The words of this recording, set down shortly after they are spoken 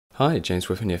Hi, James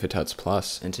Whiffen here for Tuts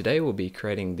Plus, and today we'll be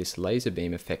creating this laser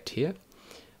beam effect here,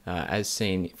 as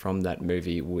seen from that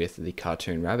movie with the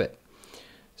cartoon rabbit.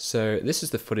 So this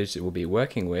is the footage that we'll be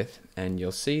working with, and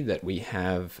you'll see that we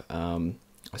have a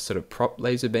sort of prop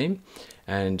laser beam,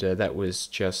 and that was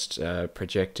just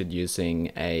projected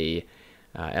using a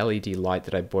LED light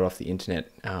that I bought off the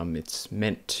internet. You're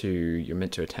meant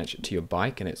to attach it to your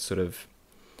bike, and it sort of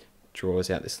draws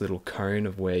out this little cone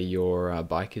of where your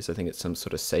bike is. I think it's some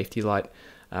sort of safety light.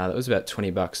 That was about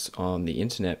 20 bucks on the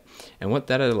internet, and what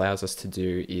that allows us to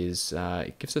do is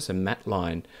it gives us a matte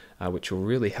line which will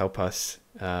really help us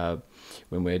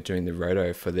when we're doing the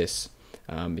roto for this,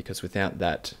 because without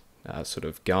that sort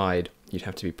of guide you'd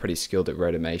have to be pretty skilled at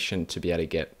rotomation to be able to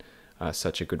get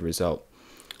such a good result.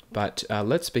 But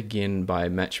let's begin by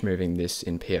match moving this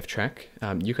in PF Track.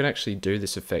 You could actually do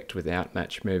this effect without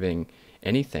match moving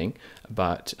anything,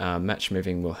 but match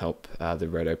moving will help the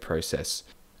roto process.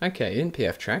 Okay, in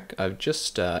PF Track, I've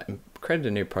just created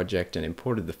a new project and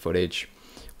imported the footage.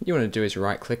 What you want to do is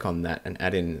right click on that and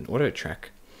add in an auto track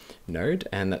node,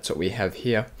 and that's what we have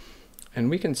here. And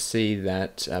we can see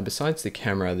that besides the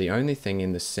camera, the only thing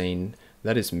in the scene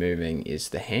that is moving is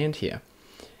the hand here.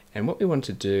 And what we want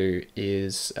to do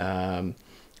is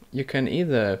you can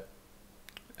either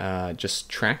just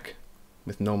track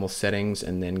with normal settings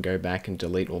and then go back and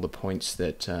delete all the points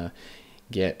that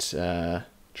get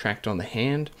tracked on the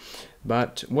hand.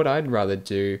 But what I'd rather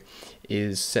do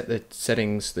is set the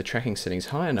tracking settings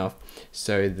high enough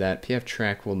so that PF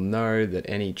Track will know that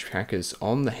any trackers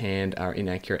on the hand are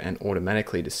inaccurate and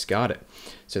automatically discard it.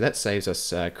 So that saves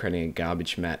us creating a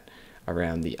garbage mat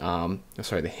around the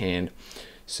the hand.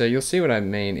 So you'll see what I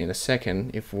mean in a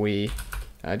second. If we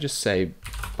just say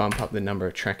bump up the number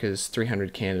of trackers,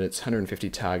 300 candidates, 150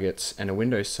 targets, and a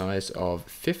window size of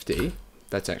 50.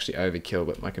 That's actually overkill,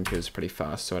 but my computer's pretty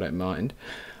fast, so I don't mind.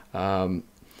 We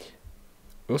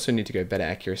also need to go better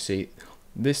accuracy.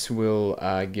 This will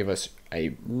give us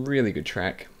a really good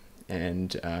track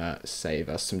and save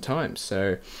us some time.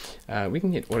 So we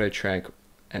can hit auto track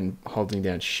and holding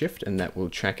down shift, and that will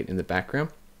track it in the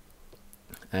background.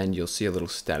 And you'll see a little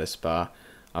status bar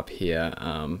up here,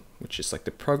 which is like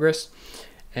the progress.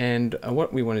 And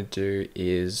what we want to do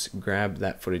is grab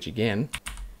that footage again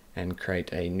and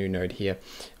create a new node here.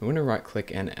 We want to right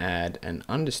click and add an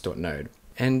undistort node.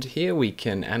 And here we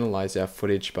can analyze our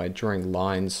footage by drawing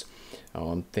lines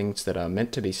on things that are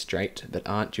meant to be straight that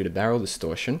aren't due to barrel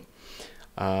distortion.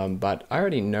 But I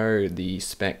already know the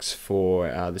specs for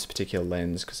this particular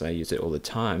lens because I use it all the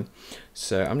time.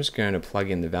 So I'm just going to plug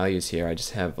in the values here. I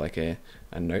just have like a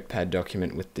notepad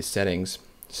document with the settings.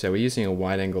 So we're using a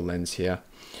wide angle lens here.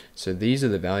 So these are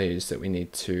the values that we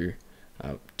need to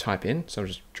type in. So I'll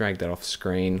just drag that off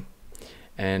screen.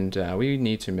 And we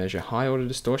need to measure high order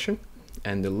distortion.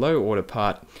 And the low order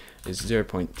part is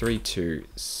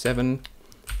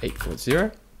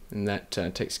 0.327840. And that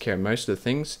takes care of most of the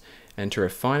things. And to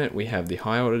refine it, we have the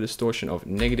high order distortion of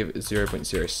negative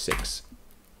 0.06.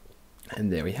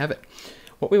 And there we have it.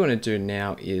 What we want to do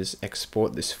now is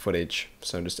export this footage.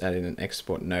 So I'm just adding an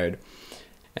export node.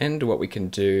 And what we can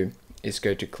do is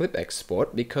go to clip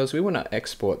export, because we want to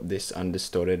export this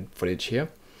undistorted footage here.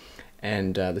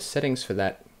 And the settings for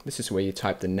that, this is where you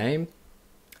type the name,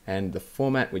 and the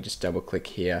format, we just double click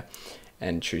here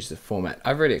and choose the format.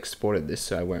 I've already exported this,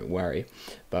 so I won't worry.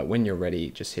 But when you're ready,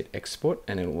 just hit export,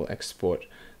 and it will export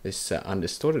this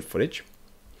undistorted footage.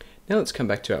 Now let's come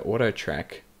back to our auto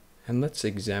track, and let's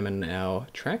examine our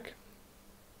track.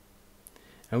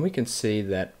 And we can see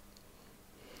that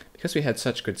because we had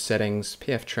such good settings,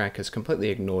 PF Track has completely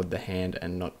ignored the hand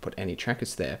and not put any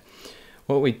trackers there.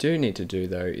 What we do need to do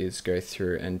though is go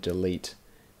through and delete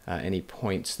any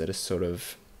points that are sort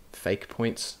of fake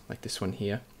points, like this one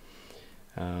here.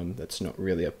 That's not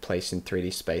really a place in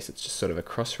 3D space, it's just sort of a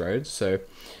crossroads. So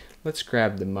let's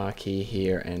grab the marquee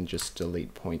here and just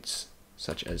delete points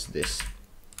such as this.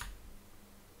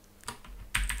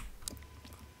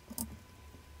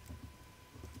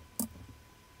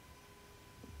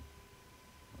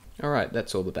 Alright,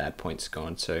 that's all the bad points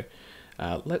gone. So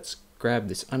let's grab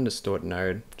this undistort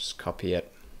node, just copy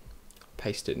it,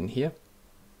 paste it in here,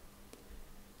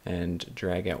 and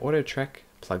drag our auto track,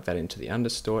 plug that into the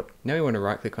undistort. Now we want to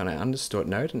right click on our undistort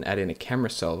node and add in a camera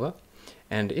solver.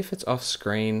 And if it's off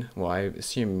screen, well, I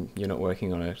assume you're not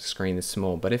working on a screen this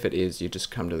small, but if it is, you just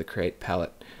come to the create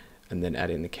palette and then add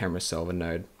in the camera solver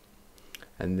node.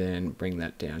 And then bring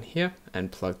that down here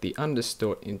and plug the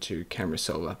undistort into camera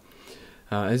solver.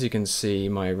 As you can see,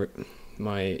 my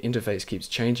interface keeps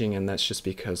changing, and that's just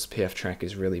because PF Track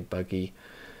is really buggy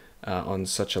on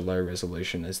such a low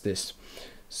resolution as this.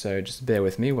 So just bear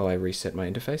with me while I reset my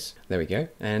interface. There we go.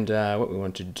 And what we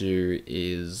want to do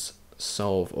is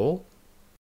solve all.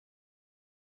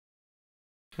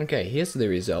 Okay, here's the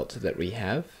result that we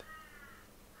have.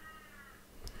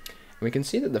 And we can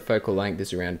see that the focal length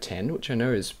is around 10, which I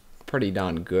know is pretty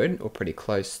darn good, or pretty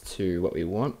close to what we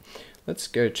want. Let's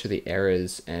go to the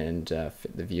errors and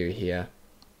fit the view here.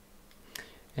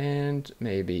 And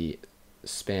maybe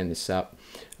span this up.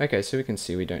 Okay, so we can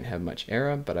see we don't have much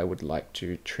error, but I would like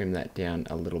to trim that down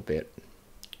a little bit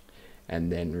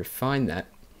and then refine that.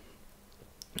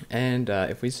 And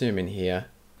if we zoom in here,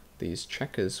 these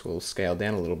trackers will scale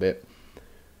down a little bit.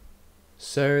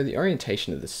 So the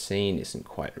orientation of the scene isn't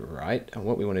quite right, and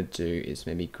what we want to do is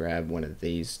maybe grab one of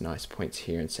these nice points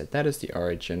here and set that as the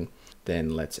origin.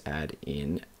 Then let's add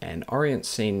in an orient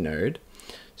scene node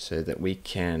so that we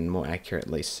can more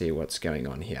accurately see what's going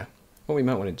on here. What we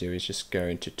might want to do is just go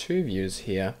into two views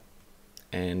here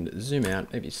and zoom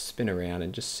out, maybe spin around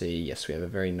and just see, yes, we have a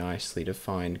very nicely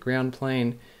defined ground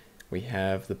plane. We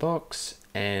have the box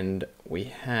and we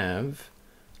have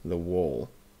the wall.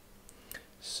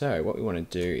 So what we want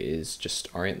to do is just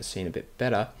orient the scene a bit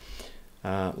better.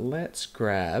 Let's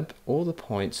grab all the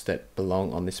points that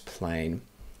belong on this plane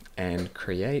and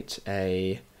create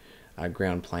a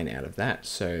ground plane out of that.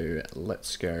 So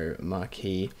let's go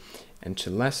marquee, and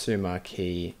to lasso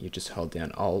marquee you just hold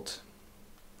down Alt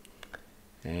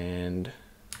and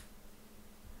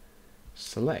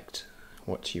select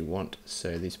what you want.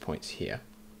 So these points here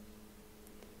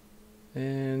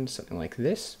and something like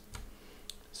this.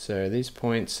 So these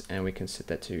points, and we can set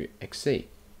that to XZ.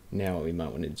 Now what we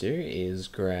might want to do is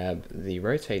grab the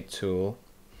rotate tool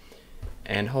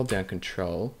and hold down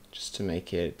Control just to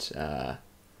make it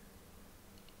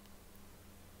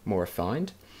more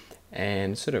refined,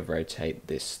 and sort of rotate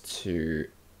this to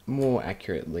more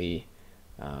accurately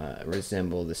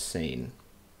resemble the scene.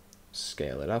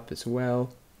 Scale it up as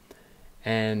well,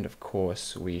 and of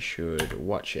course we should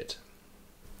watch it.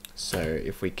 So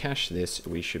if we cache this,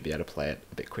 we should be able to play it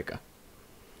a bit quicker.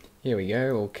 Here we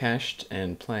go, all cached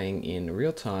and playing in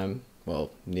real time,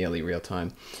 well, nearly real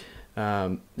time.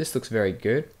 This looks very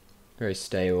good, very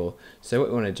stable. So what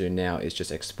we want to do now is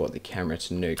just export the camera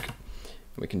to NUKE.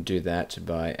 We can do that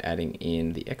by adding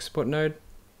in the export node.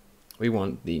 We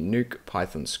want the NUKE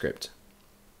Python script.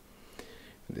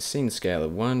 The scene scale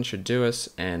of 1 should do us,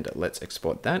 and let's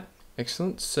export that.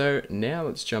 Excellent. So now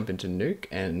let's jump into NUKE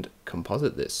and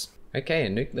composite this. Okay,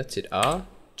 in NUKE, let's hit R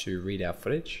to read our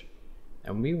footage,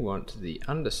 and we want the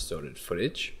undistorted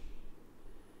footage.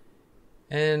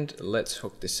 And let's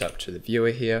hook this up to the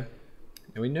viewer here.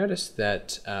 And we notice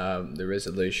that the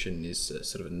resolution is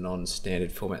sort of a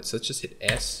non-standard format. So let's just hit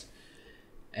S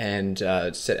and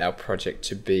set our project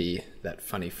to be that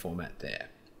funny format there,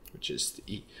 which is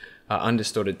the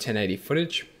undistorted 1080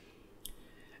 footage.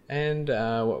 And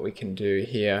what we can do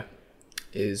here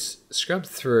is scrub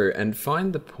through and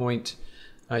find the point.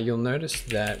 You'll notice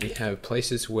that we have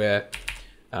places where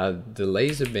the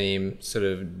laser beam sort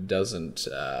of doesn't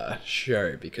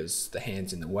show because the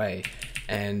hand's in the way,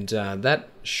 and that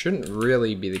shouldn't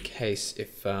really be the case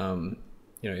if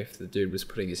if the dude was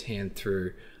putting his hand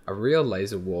through a real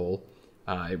laser wall,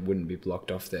 it wouldn't be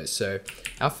blocked off there. So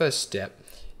our first step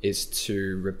is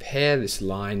to repair this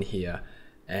line here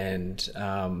and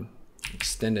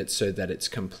extend it so that it's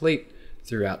complete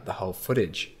throughout the whole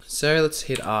footage. So let's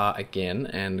hit R again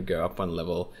and go up one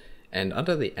level, and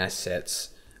under the assets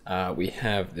we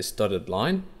have this dotted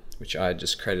line, which I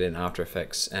just created in After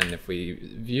Effects, and if we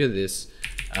view this,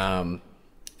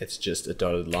 it's just a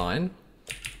dotted line.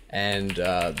 And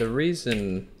the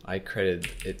reason I created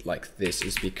it like this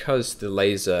is because the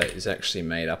laser is actually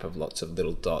made up of lots of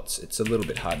little dots. It's a little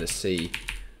bit hard to see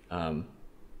on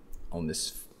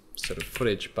this sort of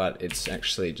footage, but it's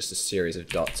actually just a series of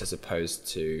dots as opposed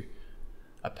to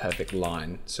a perfect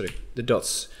line. Sort of the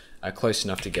dots are close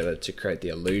enough together to create the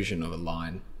illusion of a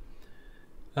line.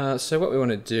 So what we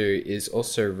want to do is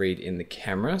also read in the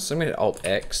camera. So I'm going to hit Alt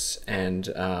X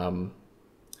and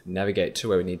navigate to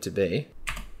where we need to be,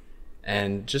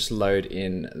 and just load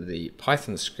in the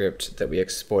Python script that we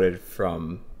exported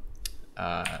from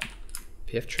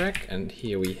PFTrack. And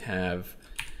here we have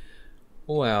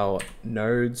all our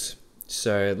nodes.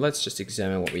 So let's just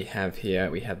examine what we have here.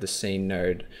 We have the scene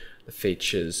node, the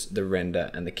features, the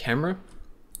render, and the camera.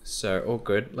 So all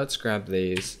good. Let's grab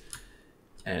these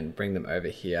and bring them over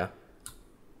here.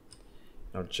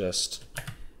 I'll just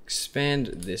expand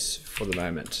this for the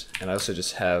moment, and I also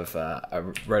just have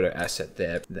a roto asset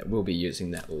there that we'll be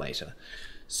using that later.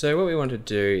 So what we want to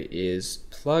do is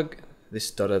plug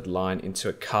this dotted line into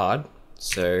a card.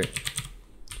 So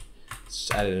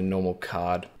just added a normal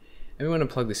card, and we want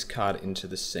to plug this card into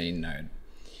the scene node.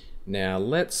 Now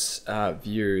let's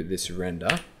view this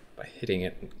render by hitting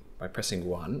it, by pressing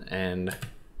 1, and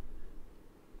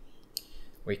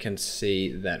we can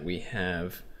see that we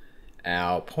have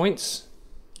our points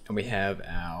and we have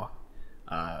our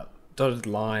dotted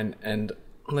line, and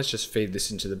let's just feed this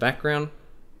into the background.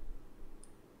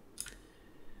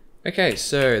 Okay,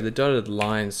 so the dotted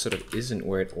line sort of isn't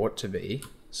where it ought to be,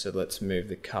 so let's move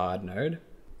the card node.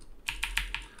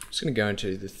 I'm just going to go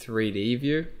into the 3D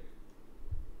view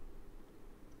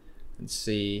and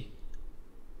see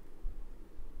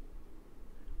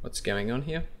what's going on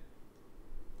here.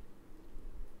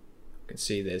 You can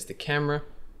see there's the camera.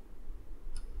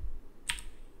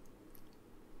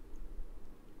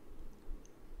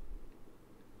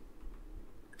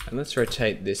 And let's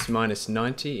rotate this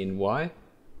 -90 in Y.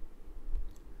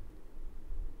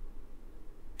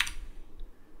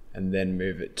 And then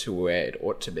move it to where it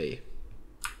ought to be.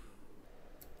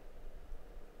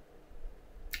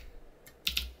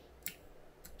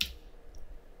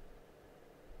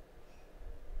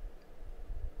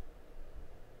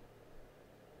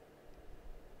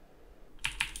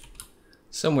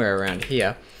 Somewhere around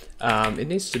here. It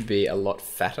needs to be a lot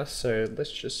fatter, so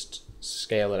let's just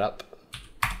scale it up.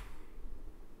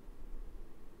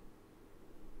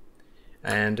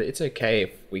 And it's okay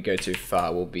if we go too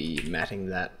far, we'll be matting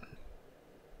that.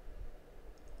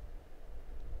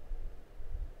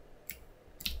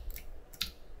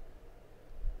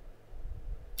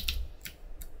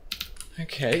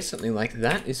 Okay, something like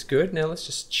that is good. Now let's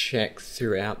just check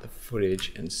throughout the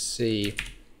footage and see.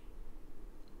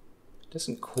 It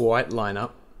doesn't quite line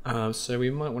up, so we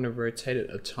might want to rotate it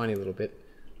a tiny little bit,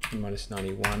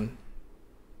 -91,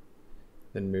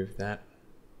 then move that.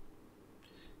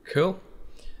 Cool.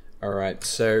 Alright,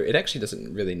 so it actually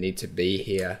doesn't really need to be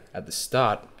here at the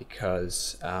start,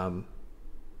 because if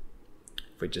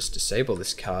we just disable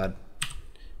this card,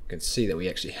 you can see that we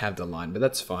actually have the line, but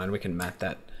that's fine, we can mat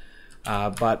that.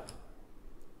 But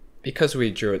because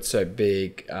we drew it so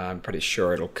big, I'm pretty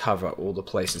sure it'll cover all the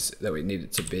places that we need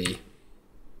it to be.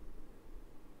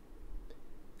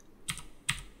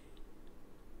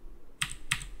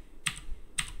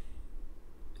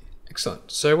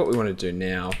 Excellent. So what we want to do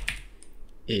now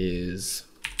is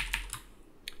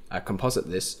composite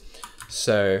this.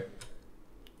 So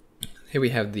here we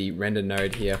have the render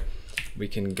node here. We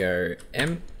can go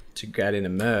M to add in a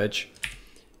merge,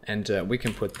 and we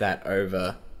can put that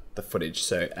over the footage.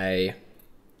 So A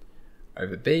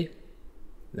over B,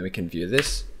 then we can view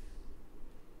this.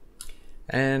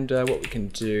 And what we can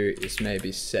do is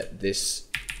maybe set this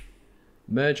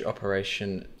merge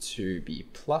operation to be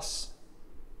plus.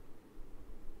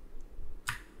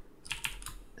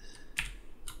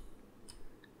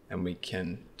 And we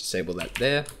can disable that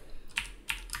there.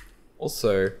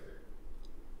 Also,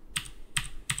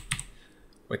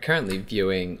 we're currently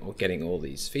viewing or getting all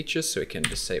these features, so we can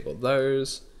disable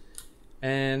those.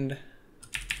 And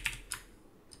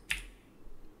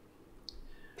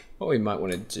what we might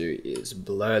want to do is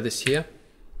blur this here.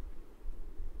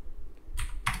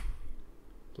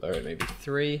 Blur it maybe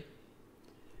 3.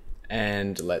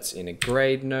 And let's, in a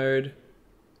grade node,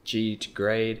 G to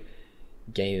grade,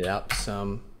 gain it up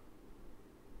some.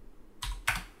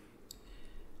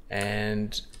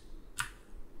 And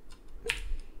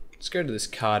let's go to this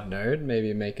card node,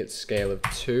 maybe make it scale of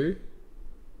 2.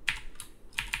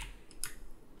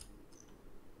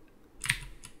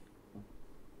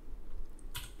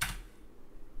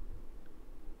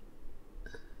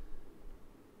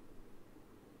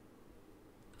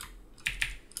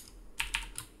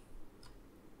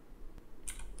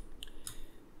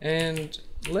 And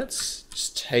let's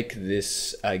just take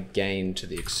this gain to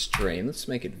the extreme. Let's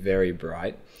make it very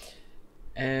bright.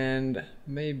 And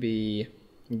maybe,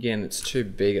 again, it's too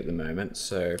big at the moment,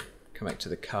 so come back to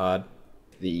the card.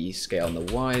 The scale on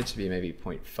the Y to be maybe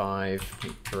 0.5,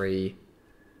 0.3,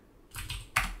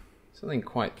 something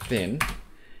quite thin.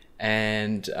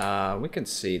 And we can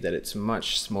see that it's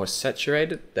much more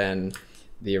saturated than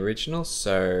the original,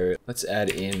 so let's add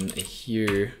in a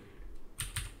hue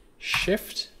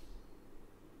shift.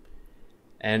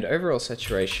 And overall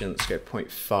saturation, let's go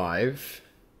 0.5.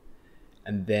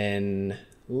 And then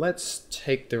let's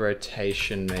take the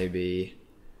rotation maybe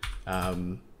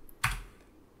 -20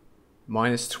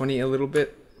 a little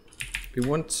bit. We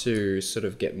want to sort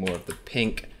of get more of the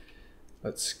pink.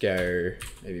 Let's go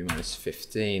maybe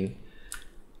 -15.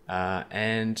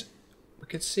 And we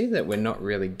can see that we're not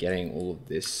really getting all of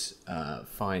this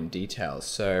fine detail.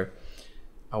 So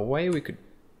a way we could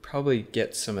probably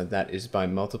get some of that is by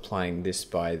multiplying this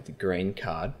by the grain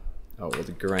card, or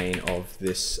the grain of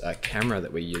this camera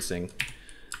that we're using.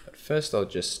 But first I'll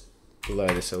just blur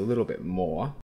this a little bit more